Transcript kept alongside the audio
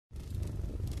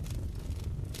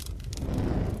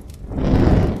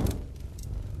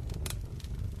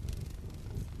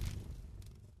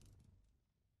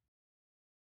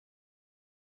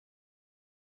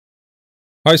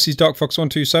Hi, this is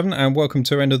DarkFox127 and welcome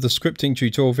to another scripting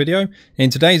tutorial video.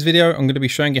 In today's video, I'm going to be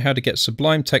showing you how to get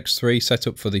Sublime Text 3 set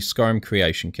up for the Skyrim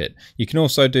creation kit. You can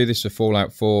also do this for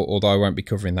Fallout 4, although I won't be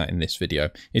covering that in this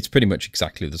video. It's pretty much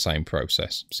exactly the same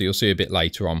process, so you'll see a bit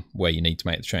later on where you need to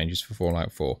make the changes for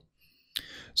Fallout 4.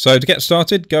 So to get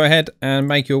started, go ahead and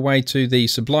make your way to the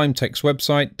Sublime Text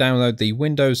website, download the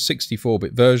Windows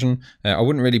 64-bit version. I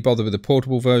wouldn't really bother with the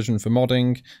portable version for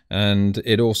modding, and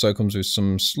it also comes with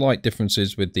some slight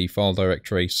differences with the file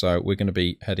directory, so we're going to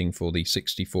be heading for the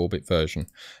 64-bit version.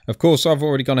 Of course, I've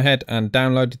already gone ahead and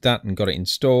downloaded that and got it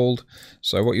installed.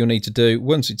 So what you'll need to do,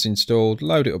 once it's installed,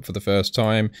 load it up for the first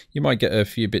time. You might get a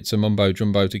few bits of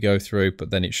mumbo-jumbo to go through, but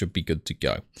then it should be good to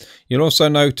go. You'll also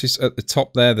notice at the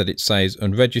top there that it says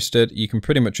unregistered. You can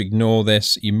pretty much ignore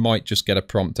this. You might just get a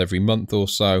prompt every month or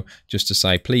so just to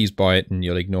say please buy it, and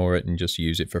you'll ignore it and just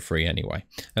use it for free anyway.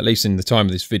 At least in the time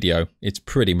of this video, it's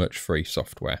pretty much free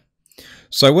software.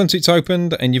 So once it's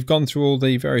opened and you've gone through all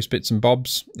the various bits and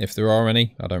bobs, if there are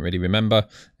any, I don't really remember,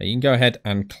 you can go ahead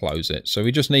and close it. So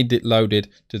we just need it loaded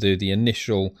to do the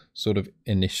initial sort of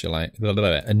initializing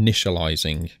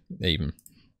even.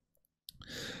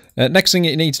 Next thing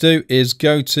you need to do is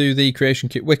go to the Creation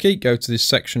Kit wiki, go to this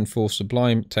section for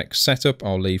Sublime Text Setup.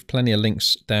 I'll leave plenty of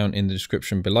links down in the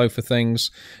description below for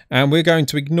things. And we're going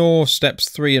to ignore steps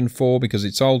 3 and 4 because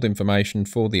it's old information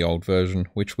for the old version,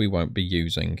 which we won't be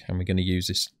using. And we're going to use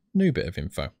this new bit of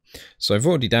info. So I've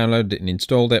already downloaded it and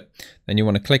installed it. Then you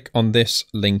want to click on this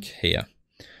link here.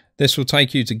 This will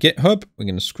take you to GitHub. We're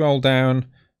going to scroll down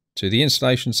to the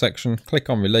installation section, click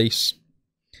on release.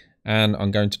 And I'm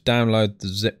going to download the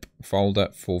zip folder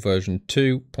for version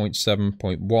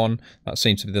 2.7.1. That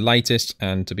seems to be the latest,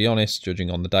 and to be honest,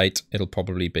 judging on the date, it'll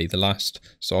probably be the last.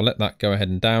 So I'll let that go ahead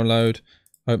and download.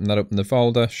 Open that up in the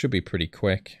folder, should be pretty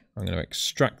quick. I'm going to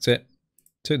extract it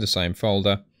to the same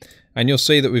folder. And you'll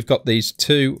see that we've got these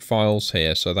two files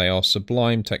here. So they are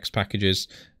Sublime Text packages,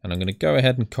 and I'm going to go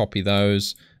ahead and copy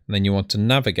those. And then you want to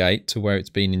navigate to where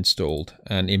it's been installed.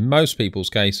 And in most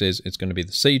people's cases, it's going to be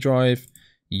the C drive,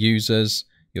 users,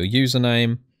 your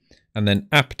username, and then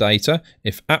app data.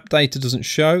 If app data doesn't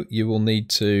show, you will need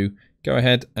to go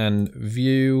ahead and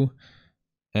view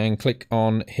and click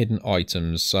on hidden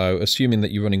items. So assuming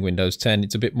that you're running Windows 10,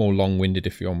 it's a bit more long-winded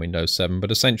if you're on Windows 7,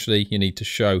 but essentially you need to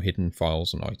show hidden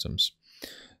files and items.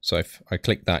 So if I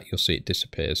click that, you'll see it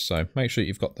disappears. So make sure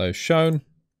you've got those shown.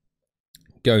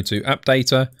 Go to app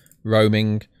data,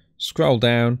 roaming, scroll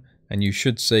down, and you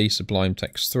should see Sublime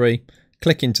Text 3.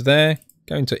 Click into there.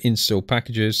 Go into install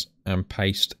packages and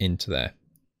paste into there.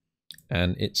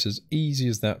 And it's as easy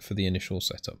as that for the initial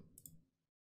setup.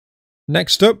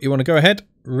 Next up, you want to go ahead,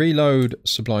 reload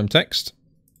Sublime Text,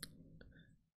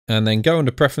 and then go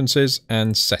under Preferences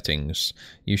and Settings.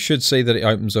 You should see that it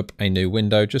opens up a new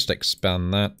window. Just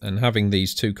expand that, and having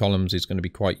these two columns is going to be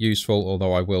quite useful,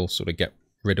 although I will sort of get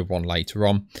rid of one later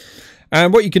on.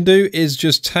 And what you can do is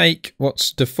just take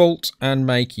what's default and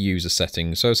make user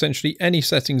settings. So essentially any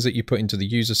settings that you put into the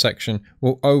user section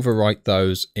will overwrite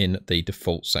those in the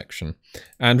default section.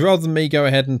 And rather than me go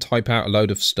ahead and type out a load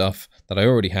of stuff that I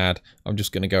already had, I'm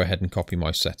just going to go ahead and copy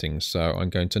my settings. So I'm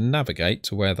going to navigate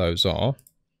to where those are,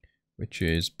 which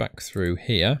is back through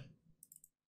here.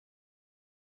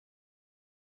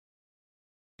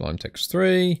 Sublime Text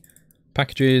 3.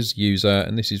 Packages, user,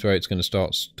 and this is where it's going to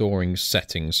start storing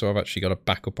settings. So I've actually got a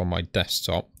backup on my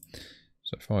desktop.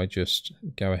 So if I just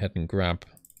go ahead and grab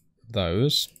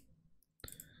those,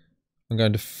 I'm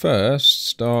going to first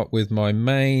start with my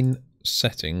main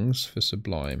settings for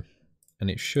Sublime, and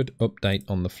it should update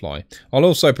on the fly. I'll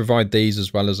also provide these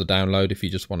as well as a download if you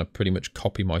just want to pretty much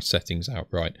copy my settings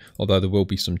outright, although there will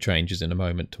be some changes in a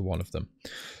moment to one of them.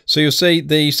 So you'll see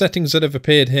the settings that have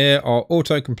appeared here are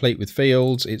autocomplete with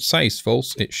fields. It says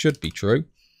false, it should be true.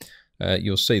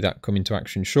 You'll see that come into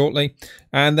action shortly.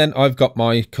 And then I've got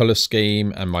my color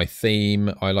scheme and my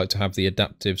theme. I like to have the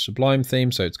adaptive Sublime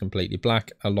theme, so it's completely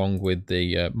black, along with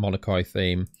the Molokai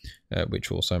theme,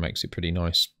 which also makes it pretty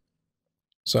nice.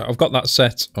 So I've got that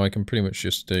set. I can pretty much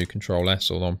just do Control S,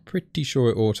 although I'm pretty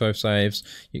sure it auto saves.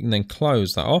 You can then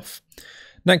close that off.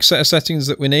 Next set of settings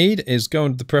that we need is go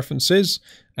into the preferences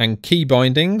and key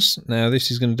bindings. Now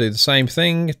this is going to do the same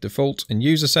thing, default and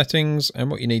user settings. And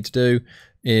what you need to do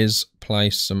is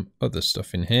place some other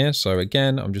stuff in here. So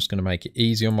again, I'm just going to make it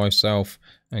easy on myself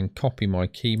and copy my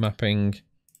key mapping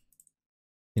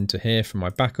into here for my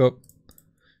backup.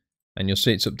 And you'll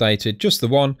see it's updated, just the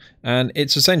one, and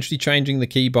it's essentially changing the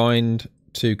keybind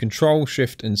to Control,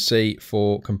 Shift and C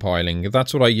for compiling.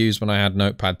 That's what I used when I had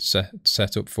Notepad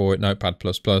set up for it, Notepad++,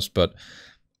 but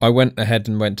I went ahead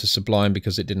and went to Sublime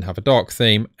because it didn't have a dark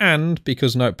theme, and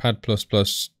because Notepad++,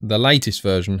 the latest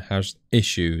version, has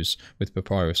issues with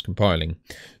Papyrus compiling.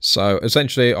 So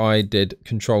essentially I did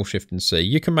Control-Shift-and-C.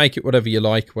 You can make it whatever you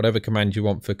like, whatever command you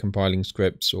want for compiling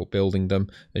scripts or building them,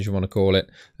 as you want to call it.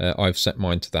 I've set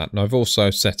mine to that. And I've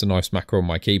also set a nice macro on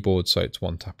my keyboard, so it's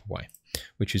one tap away,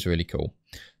 which is really cool.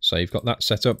 So you've got that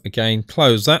set up. Again,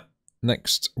 close that.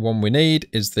 Next one we need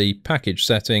is the package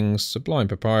settings, Sublime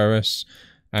Papyrus,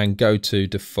 and go to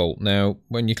default. Now,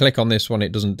 when you click on this one,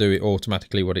 it doesn't do it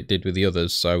automatically what it did with the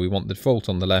others. So we want the default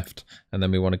on the left, and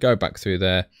then we want to go back through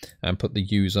there and put the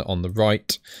user on the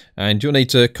right. And you'll need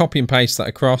to copy and paste that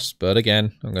across. But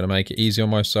again, I'm going to make it easy on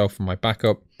myself for my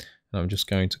backup. And I'm just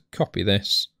going to copy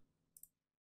this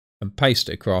and paste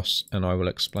it across, and I will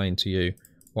explain to you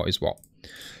what is what.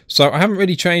 So I haven't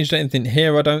really changed anything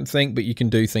here, I don't think, but you can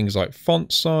do things like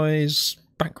font size,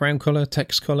 background color,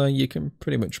 text color. You can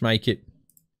pretty much make it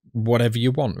whatever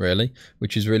you want, really,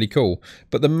 which is really cool.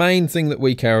 But the main thing that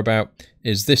we care about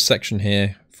is this section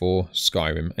here for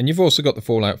Skyrim. And you've also got the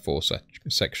Fallout 4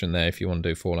 section there if you want to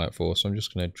do Fallout 4. So I'm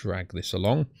just going to drag this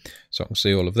along so I can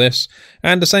see all of this.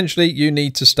 And essentially you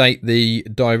need to state the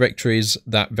directories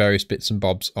that various bits and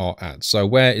bobs are at. So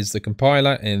where is the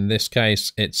compiler? In this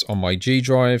case, it's on my G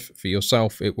drive. For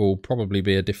yourself, it will probably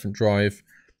be a different drive.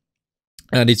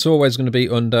 And it's always going to be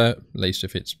under, at least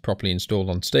if it's properly installed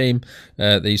on Steam,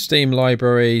 the Steam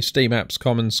library, Steam apps,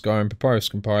 common, Skyrim, Papyrus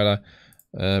compiler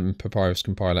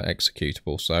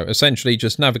executable. So essentially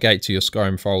just navigate to your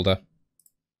Skyrim folder,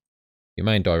 your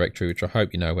main directory, which I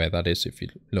hope you know where that is if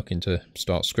you're looking to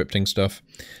start scripting stuff.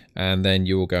 And then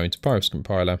you will go into Papyrus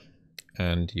compiler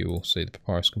and you will see the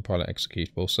Papyrus compiler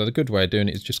executable. So the good way of doing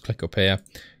it is just click up here,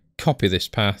 copy this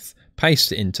path,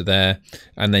 paste it into there,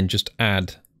 and then just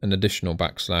add an additional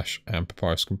backslash and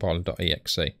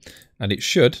papyruscompiler.exe, and it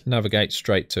should navigate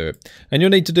straight to it. And you'll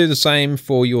need to do the same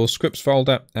for your scripts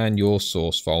folder and your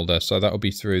source folder. So that will be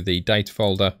through the data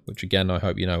folder, which again, I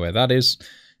hope you know where that is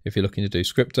if you're looking to do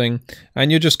scripting.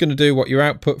 And you're just going to do what your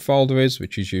output folder is,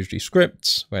 which is usually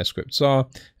scripts, where scripts are,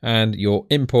 and your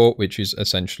import, which is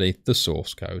essentially the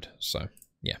source code. So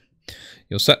yeah,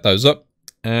 you'll set those up,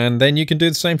 and then you can do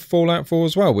the same for Fallout 4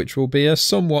 as well, which will be a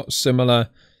somewhat similar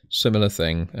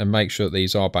thing. And make sure that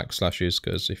these are backslashes,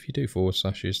 because if you do forward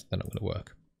slashes, they're not going to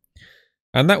work.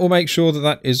 And that will make sure that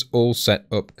that is all set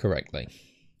up correctly.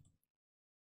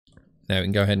 Now we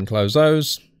can go ahead and close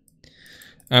those.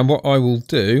 And what I will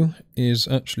do is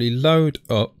actually load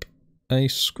up a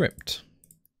script.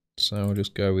 So I'll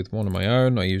just go with one of my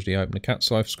own. I usually open a cat's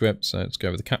life script, so let's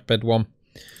go with the cat bed one.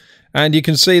 And you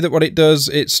can see that what it does,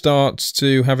 it starts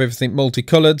to have everything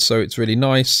multicolored, so it's really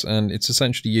nice, and it's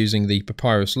essentially using the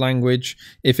Papyrus language.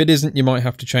 If it isn't, you might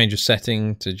have to change a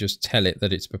setting to just tell it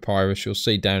that it's Papyrus. You'll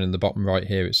see down in the bottom right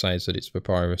here, it says that it's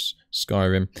Papyrus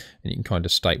Skyrim, and you can kind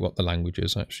of state what the language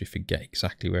is. I actually forget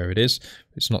exactly where it is.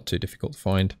 It's not too difficult to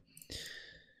find.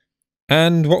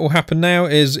 And what will happen now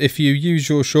is if you use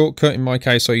your shortcut, in my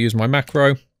case, I use my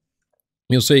macro,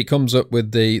 you'll see it comes up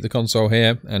with the console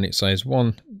here, and it says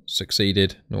 1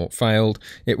 succeeded, 0 failed.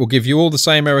 It will give you all the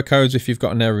same error codes if you've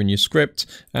got an error in your script,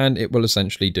 and it will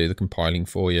essentially do the compiling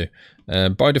for you.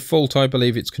 By default, I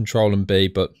believe it's Control and B,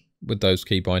 but with those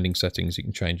key binding settings, you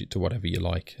can change it to whatever you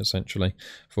like, essentially,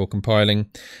 for compiling.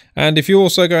 And if you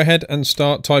also go ahead and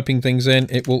start typing things in,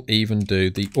 it will even do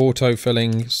the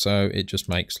auto-filling, so it just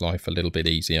makes life a little bit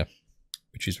easier,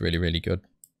 which is really, really good.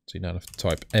 So you don't have to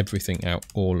type everything out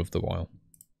all of the while.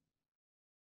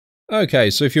 Okay,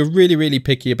 so if you're really, really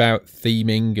picky about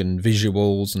theming and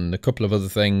visuals and a couple of other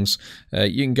things,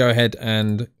 you can go ahead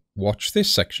and watch this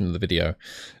section of the video.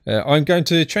 I'm going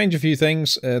to change a few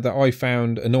things that I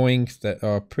found annoying that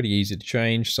are pretty easy to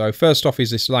change. So first off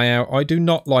is this layout. I do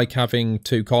not like having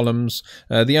 2 columns.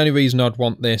 The only reason I'd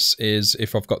want this is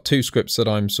if I've got 2 scripts that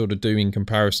I'm sort of doing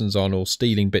comparisons on, or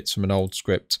stealing bits from an old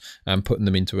script and putting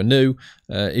them into a new.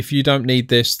 If you don't need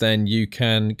this, then you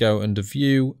can go under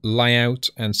View, Layout,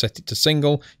 and set it to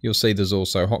single. You'll see there's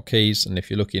also hotkeys, and if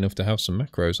you're lucky enough to have some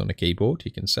macros on a keyboard,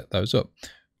 you can set those up.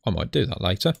 I might do that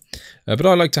later, but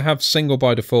I like to have single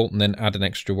by default and then add an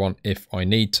extra one if I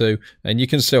need to, and you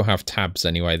can still have tabs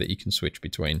anyway that you can switch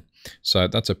between. So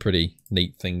that's a pretty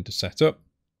neat thing to set up.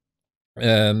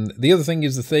 The other thing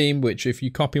is the theme, which if you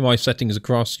copy my settings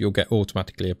across, you'll get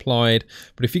automatically applied.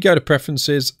 But if you go to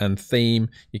Preferences and Theme,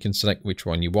 you can select which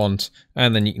one you want,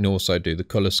 and then you can also do the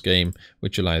color scheme,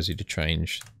 which allows you to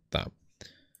change that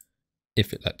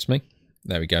if it lets me.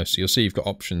 There we go. So you'll see you've got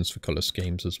options for color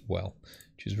schemes as well,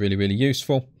 which is really, really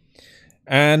useful.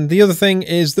 And the other thing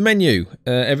is the menu.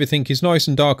 Everything is nice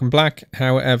and dark and black.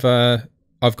 However,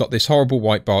 I've got this horrible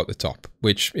white bar at the top,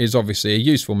 which is obviously a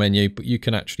useful menu, but you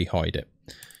can actually hide it.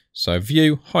 So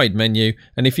View, Hide Menu,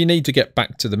 and if you need to get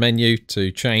back to the menu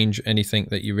to change anything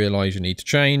that you realise you need to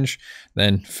change,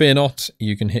 then fear not,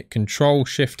 you can hit Control,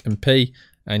 Shift and P,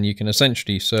 and you can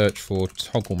essentially search for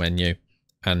Toggle Menu,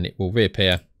 and it will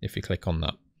reappear if you click on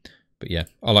that. But yeah,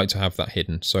 I like to have that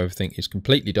hidden, so everything is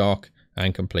completely dark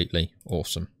and completely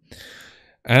awesome.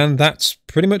 And that's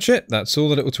pretty much it. That's all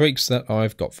the little tweaks that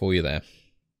I've got for you there.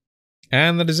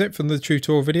 And that is it from the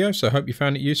tutorial video, so I hope you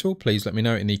found it useful. Please let me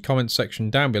know in the comments section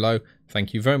down below.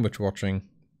 Thank you very much for watching,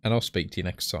 and I'll speak to you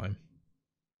next time.